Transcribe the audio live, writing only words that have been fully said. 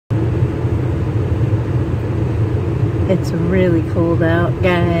It's really cold out,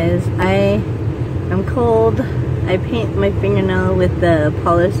 guys. I am cold. I paint my fingernail with the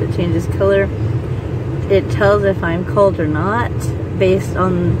polish that changes color. It tells if I'm cold or not based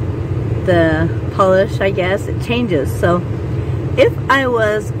on the polish, I guess. It changes. So if I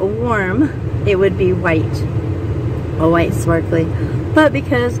was warm, it would be white. A white sparkly. But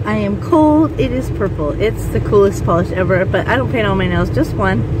because I am cold, it is purple. It's the coolest polish ever. But I don't paint all my nails, just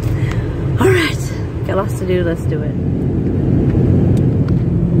one. Alright. Got lots to do. Let's do it.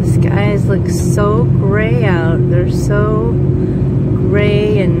 The skies look so gray out. They're so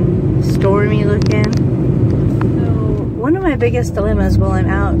gray and stormy looking. So one of my biggest dilemmas while I'm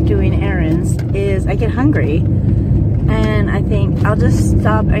out doing errands is I get hungry. And I think I'll just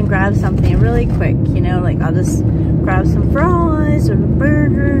stop and grab something really quick. You know, like I'll just grab some fries or a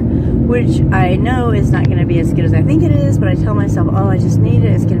burger, which I know is not going to be as good as I think it is. But I tell myself, oh, I just need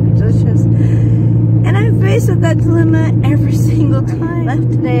it. It's going to be delicious. And I'm faced with that dilemma every single time. I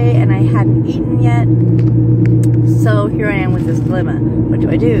left today and I hadn't eaten yet. So here I am with this dilemma. What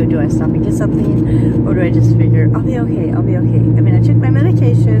do? Do I stop and get something? Or do I just figure, I'll be okay, I'll be okay. I mean, I took my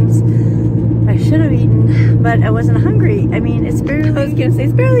medications. I should have eaten, but I wasn't hungry. I mean, it's barely, I was going to say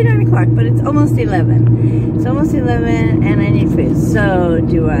it's barely 9 o'clock, but it's almost 11. It's almost 11 and I need food. So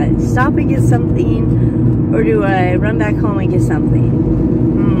do I stop and get something? Or do I run back home and get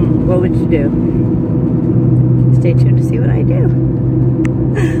something? What would you do? Stay tuned to see what I do.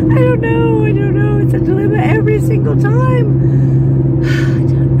 I don't know. It's a dilemma every single time. I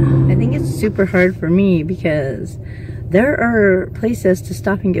don't know. I think it's super hard for me because there are places to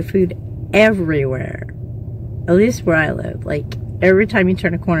stop and get food everywhere. At least where I live. Like, every time you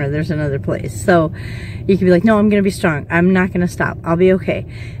turn a corner, there's another place. So, you can be like, no, I'm going to be strong. I'm not going to stop. I'll be okay.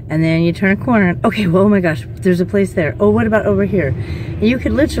 And then you turn a corner and, okay, well, oh my gosh, there's a place there. Oh, what about over here? And you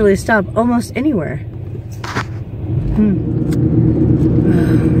could literally stop almost anywhere. Oh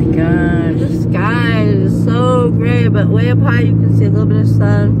my gosh, the sky is so gray, but way up high you can see a little bit of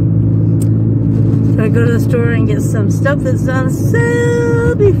sun. So I go to the store and get some stuff that's on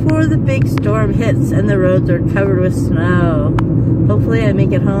sale before the big storm hits and the roads are covered with snow. Hopefully I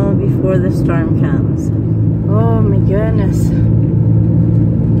make it home before the storm comes. Oh my goodness.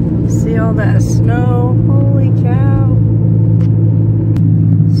 You see all that snow? Holy cow.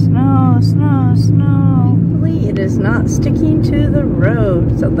 Snow. It is not sticking to the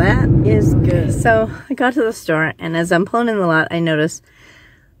road, so that is good. So I got to the store, and as I'm pulling in the lot, I noticed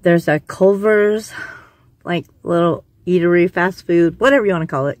there's a Culver's, like little eatery, fast food, whatever you want to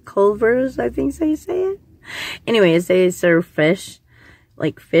call it. Culver's, I think they say it. Anyways, they serve fish,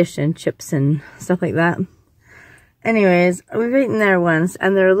 like fish and chips and stuff like that. Anyways, we've eaten there once,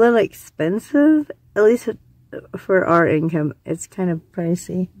 and they're a little expensive, at least for our income. It's kind of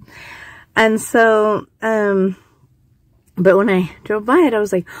pricey. And so, but when I drove by it, I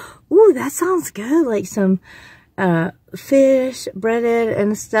was like, ooh, that sounds good. Like some, fish, breaded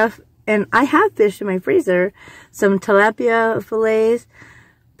and stuff. And I have fish in my freezer, some tilapia fillets,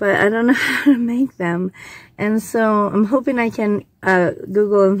 but I don't know how to make them. And so I'm hoping I can,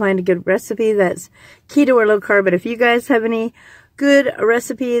 Google and find a good recipe that's keto or low carb. But if you guys have any good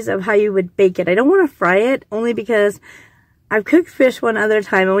recipes of how you would bake it, I don't want to fry it only because I've cooked fish one other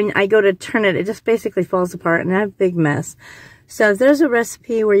time, and when I go to turn it, it just basically falls apart, and I have a big mess. So if there's a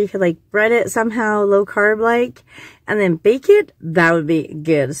recipe where you could, like, bread it somehow low carb-like, and then bake it, that would be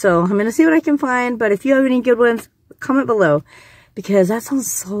good. So I'm going to see what I can find, but if you have any good ones, comment below, because that sounds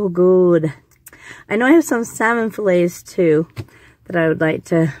so good. I know I have some salmon fillets, too, that I would like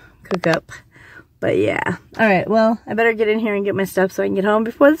to cook up. But yeah. Alright, well, I better get in here and get my stuff so I can get home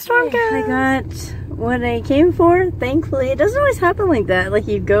before the storm comes. I got what I came for, thankfully. It doesn't always happen like that. Like,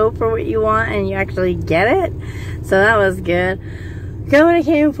 you go for what you want and you actually get it. So that was good. Got what I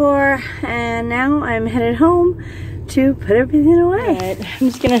came for, and now I'm headed home to put everything away. Alright, I'm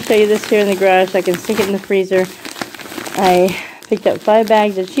just going to show you this here in the garage so I can stick it in the freezer. I picked up 5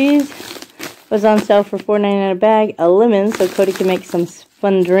 bags of cheese. It was on sale for $4.99 a bag. A lemon so Cody can make some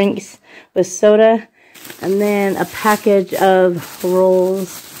fun drinks with soda, and then a package of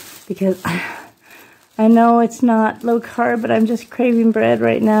rolls because I know it's not low carb, but I'm just craving bread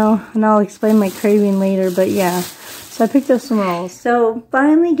right now, and I'll explain my craving later. But yeah, so I picked up some rolls. So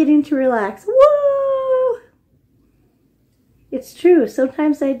finally getting to relax. Woo! It's true.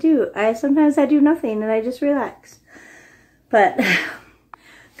 Sometimes I do. Sometimes I do nothing and I just relax. But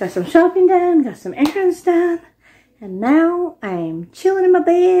got some shopping done, got some errands done, and now I'm chilling in my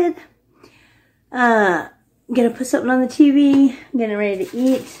bed. Gonna put something on the TV, getting ready to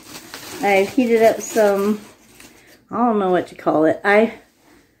eat. I've heated up some, I don't know what to call it. I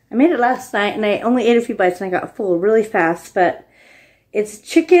I made it last night, and I only ate a few bites, and I got full really fast, but it's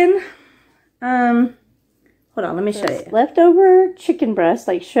chicken, hold on, let me show you. Leftover chicken breast,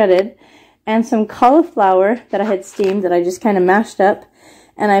 like shredded, and some cauliflower that I had steamed that I just kind of mashed up.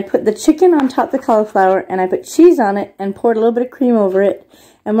 And I put the chicken on top of the cauliflower, and I put cheese on it and poured a little bit of cream over it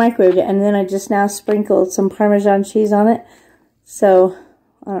and microwaved it. And then I just now sprinkled some Parmesan cheese on it. So,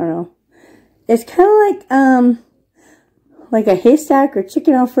 I don't know. It's kind of like a haystack or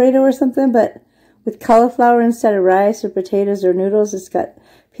chicken Alfredo or something, but with cauliflower instead of rice or potatoes or noodles. It's got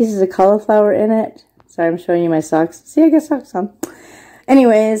pieces of cauliflower in it. Sorry, I'm showing you my socks. See, I got socks on.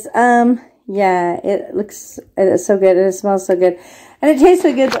 Anyways, yeah, it's so good, and it smells so good. And it tastes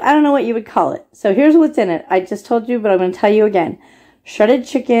so good, but I don't know what you would call it. So here's what's in it. I just told you, but I'm going to tell you again. Shredded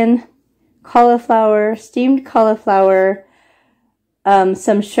chicken, cauliflower, steamed cauliflower,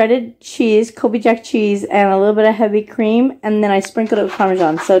 some shredded cheese, Colby Jack cheese, and a little bit of heavy cream. And then I sprinkled it with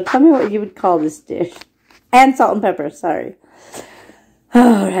Parmesan. So tell me what you would call this dish. And salt and pepper, sorry.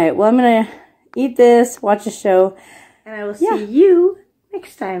 Alright, well, I'm going to eat this, watch a show, and I will see you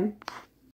next time.